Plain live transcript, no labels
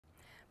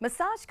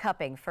Massage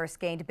cupping first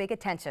gained big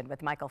attention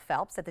with Michael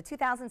Phelps at the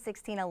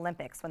 2016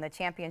 Olympics when the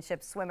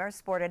championship swimmer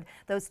sported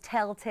those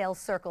telltale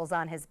circles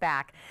on his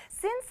back.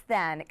 Since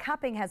then,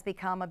 cupping has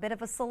become a bit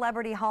of a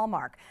celebrity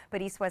hallmark.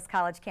 But East West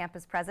College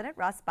campus president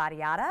Russ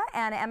Badiata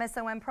and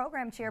MSOM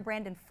program chair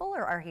Brandon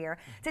Fuller are here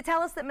to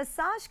tell us that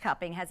massage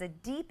cupping has a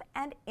deep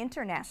and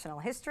international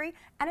history,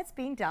 and it's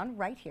being done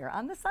right here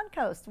on the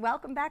Suncoast.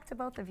 Welcome back to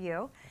both of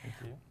you. Thank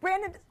you.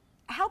 Brandon,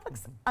 help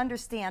us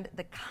understand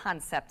the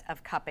concept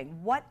of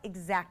cupping. What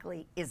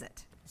exactly is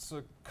it?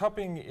 So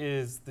cupping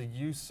is the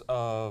use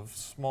of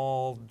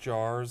small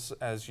jars.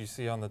 As you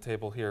see on the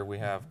table here, we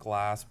have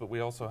glass, but we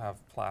also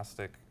have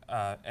plastic,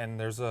 and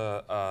there's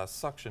a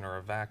suction or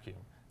a vacuum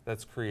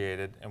that's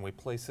created, and we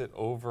place it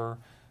over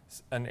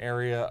an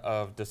area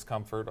of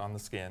discomfort on the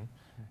skin,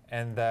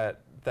 and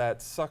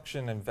that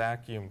suction and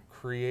vacuum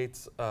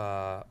creates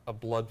a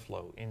blood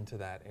flow into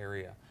that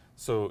area.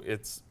 So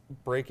it's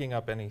breaking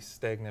up any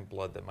stagnant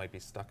blood that might be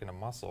stuck in a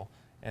muscle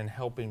and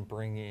helping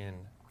bring in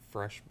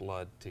fresh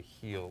blood to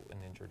heal an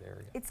injured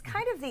area. It's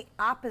kind of the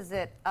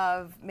opposite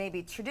of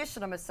maybe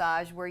traditional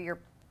massage where you're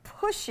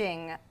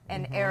pushing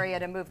an area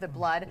to move the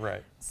blood.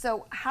 Right.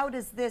 So how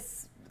does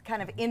this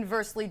kind of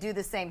inversely do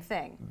the same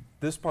thing?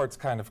 This part's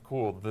kind of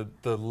cool.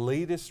 The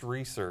latest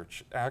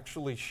research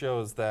actually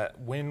shows that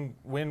when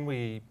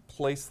we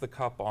place the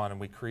cup on and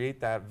we create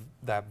that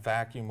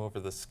vacuum over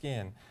the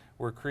skin,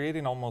 we're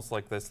creating almost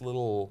like this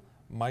little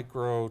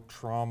micro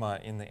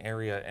trauma in the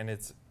area, and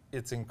it's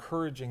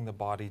encouraging the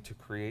body to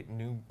create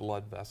new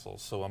blood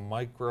vessels. So a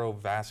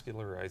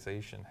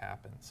microvascularization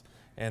happens,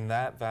 and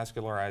that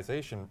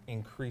vascularization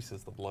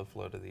increases the blood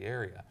flow to the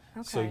area.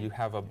 Okay. So you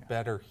have a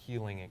better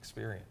healing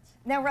experience.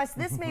 Now, Russ,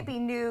 this may be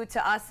new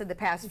to us in the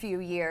past few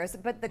years,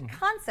 but the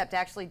concept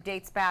actually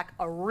dates back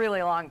a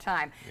really long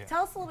time. Yeah.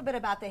 Tell us a little bit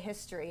about the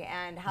history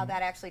and how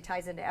that actually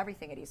ties into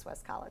everything at East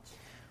West College.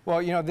 Well,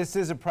 you know, this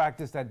is a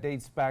practice that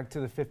dates back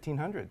to the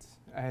 1500s,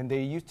 and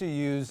they used to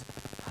use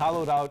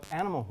hollowed out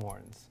animal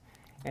horns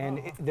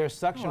and their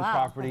suction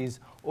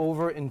properties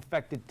over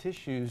infected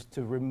tissues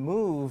to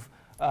remove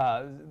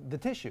the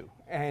tissue.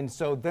 And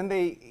so then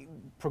they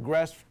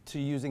progressed to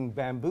using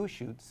bamboo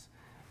shoots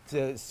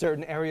to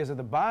certain areas of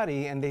the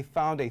body, and they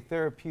found a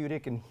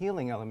therapeutic and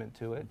healing element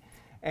to it.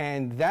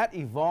 And that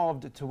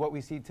evolved to what we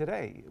see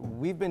today.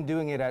 We've been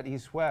doing it at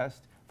East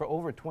West for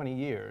over 20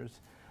 years.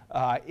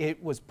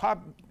 It was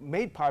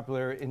made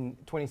popular in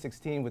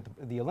 2016 with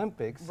the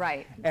Olympics.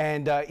 Right.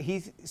 And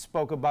he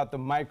spoke about the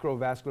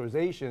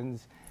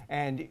microvascularizations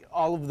and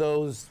all of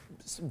those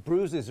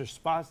bruises or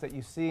spots that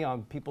you see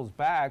on people's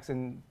backs,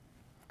 and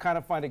kind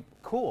of find it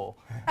cool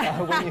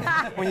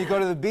when you go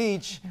to the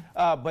beach.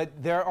 But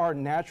there are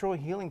natural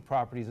healing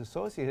properties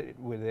associated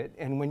with it.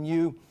 And when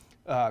you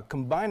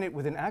combine it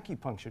with an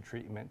acupuncture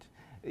treatment,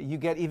 you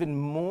get even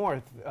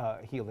more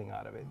healing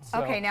out of it.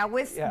 So, okay, now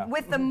with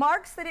the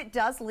marks that it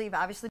does leave,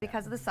 obviously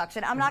because of the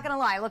suction, I'm not going to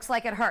lie, it looks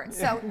like it hurts.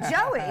 So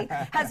Joey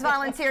has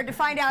volunteered to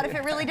find out if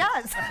it really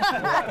does.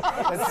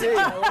 Let's see.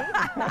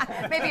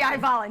 Maybe I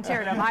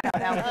volunteered him, I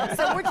don't know.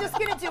 So we're just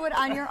going to do it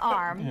on your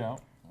arm. Yeah.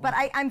 But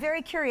I'm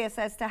very curious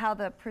as to how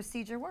the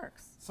procedure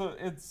works. So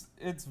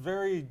it's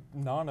very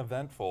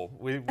non-eventful.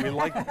 We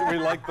like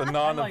the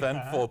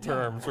non-eventful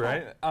terms,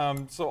 right?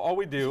 So all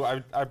we do,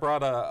 I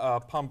brought a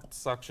pumped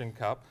suction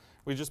cup.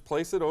 We just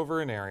place it over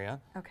an area,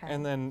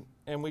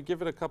 and we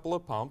give it a couple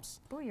of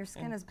pumps. Oh, your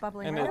skin is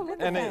bubbling and right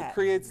it, and it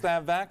creates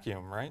that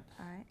vacuum, right?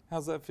 All right.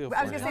 How's that feel?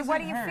 I was for going you? to say, what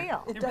do you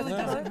feel? It really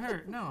doesn't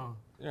hurt, no.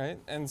 Right,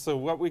 and so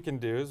what we can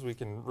do is we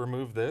can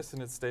remove this,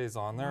 and it stays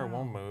on there. It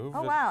won't move.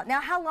 Oh, wow.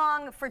 Now, how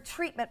long, for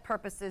treatment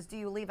purposes, do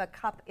you leave a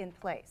cup in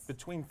place?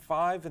 Between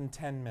 5 and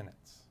 10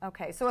 minutes.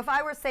 Okay, so if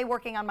I were, say,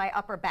 working on my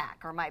upper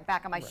back or my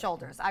back on my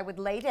shoulders, I would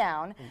lay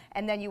down,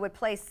 and then you would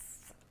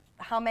place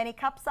how many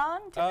cups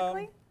on,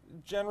 typically?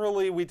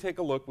 Generally, we take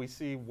a look. We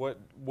see what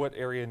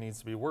area needs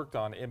to be worked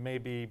on. It may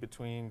be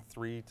between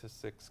 3 to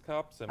 6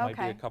 cups. It might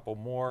be a couple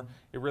more.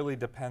 It really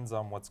depends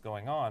on what's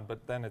going on,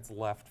 but then it's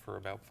left for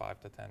about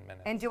 5 to 10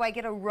 minutes. And do I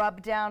get a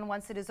rub down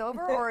once it is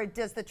over, or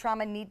does the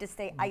trauma need to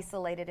stay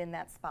isolated in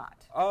that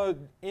spot?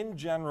 In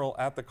general,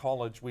 at the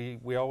college,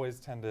 we always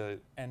tend to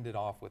end it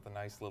off with a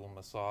nice little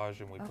massage,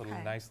 and we put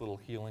a nice little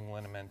healing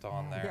liniment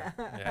on there.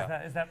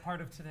 Yeah. Is that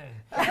part of today?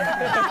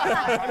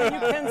 I mean, you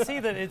can see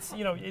that it's,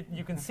 you know,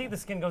 you can see the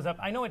skin goes up.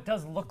 I know it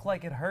does look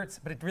like it hurts,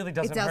 but it really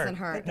doesn't hurt. It doesn't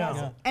hurt. It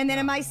doesn't. And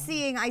then I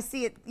see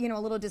it, you know,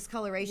 a little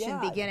discoloration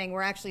beginning.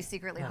 We're actually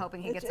secretly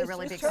hoping he gets a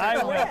really big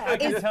circle. I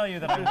can tell you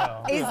that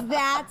I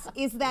will.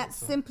 Is that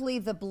simply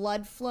the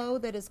blood flow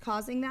that is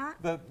causing that?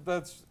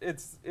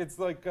 It's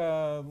like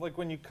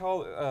when you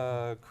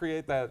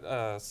create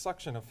that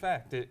suction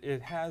effect.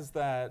 It has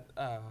that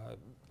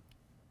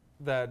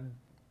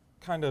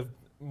kind of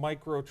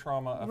micro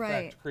trauma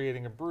effect,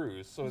 creating a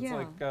bruise. So it's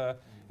like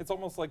it's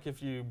almost like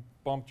if you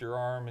bumped your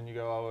arm and you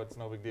go, oh, it's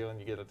no big deal, and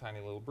you get a tiny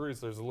little bruise.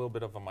 There's a little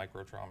bit of a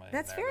micro trauma in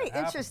there. That's very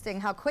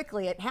interesting how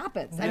quickly it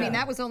happens. I mean,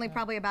 that was only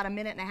probably about a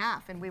minute and a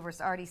half, and we were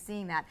already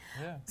seeing that.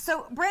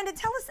 So, Brandon,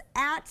 tell us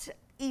at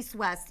East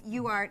West,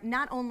 you are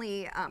not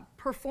only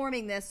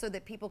performing this so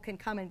that people can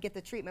come and get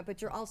the treatment,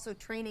 but you're also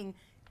training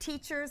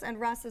teachers. And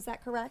Russ, is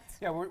that correct?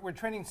 Yeah, we're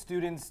training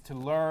students to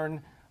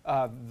learn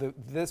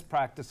this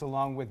practice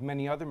along with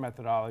many other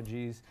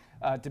methodologies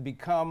to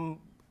become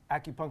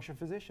acupuncture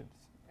physicians,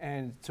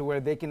 and to where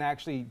they can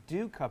actually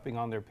do cupping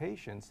on their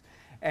patients.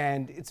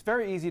 And it's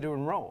very easy to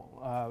enroll.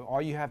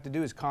 All you have to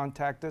do is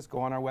contact us, go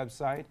on our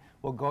website.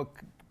 We'll go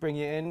bring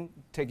you in,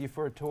 take you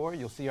for a tour.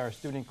 You'll see our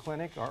student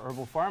clinic, our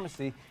herbal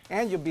pharmacy,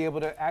 and you'll be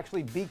able to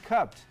actually be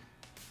cupped.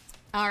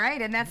 All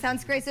right, and that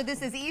sounds great. So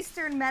this is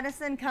Eastern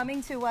Medicine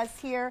coming to us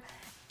here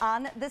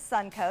on the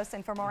Suncoast.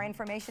 And for more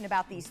information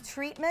about these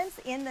treatments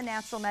in the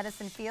natural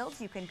medicine fields,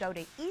 you can go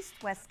to East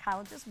West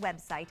College's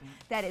website.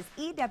 That is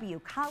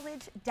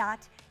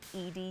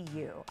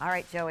ewcollege.edu. All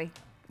right, Joey,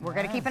 we're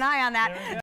going to keep an eye on that.